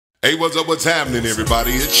Hey, what's up? What's happening,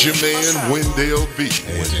 everybody? It's your man, Wendell B.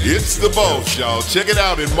 It's the boss, y'all. Check it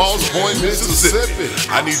out in Moss Point, Mississippi.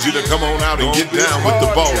 I need you to come on out and get down with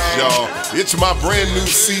the boss, y'all. It's my brand new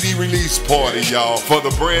CD release party, y'all, for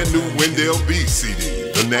the brand new Wendell B CD.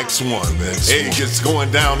 The next one. Hey, it's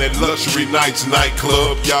going down at Luxury Nightz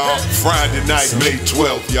nightclub, y'all. Friday night, May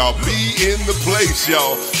 12th, y'all. Be in the place,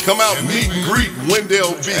 y'all. Come out, meet and greet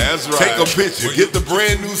Wendell B. That's right. Take a picture, get the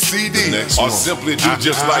brand new CD, or simply do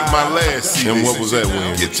just like my last CD. And what was that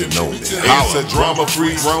when? Get to know me. It's a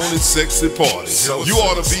drama-free, grown and sexy party. You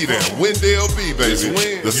ought to be there. Wendell B,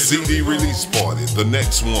 baby. The CD release party, the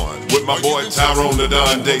next one, with my boy TYRONE the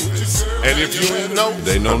Don Davis. And if you ain't know,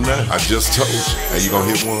 they know now. I just told you. Hey, you gonna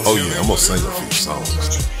hit one? Oh yeah, I'm gonna sing a few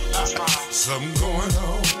songs. Something going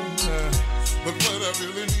on, but what I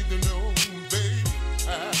really need to know.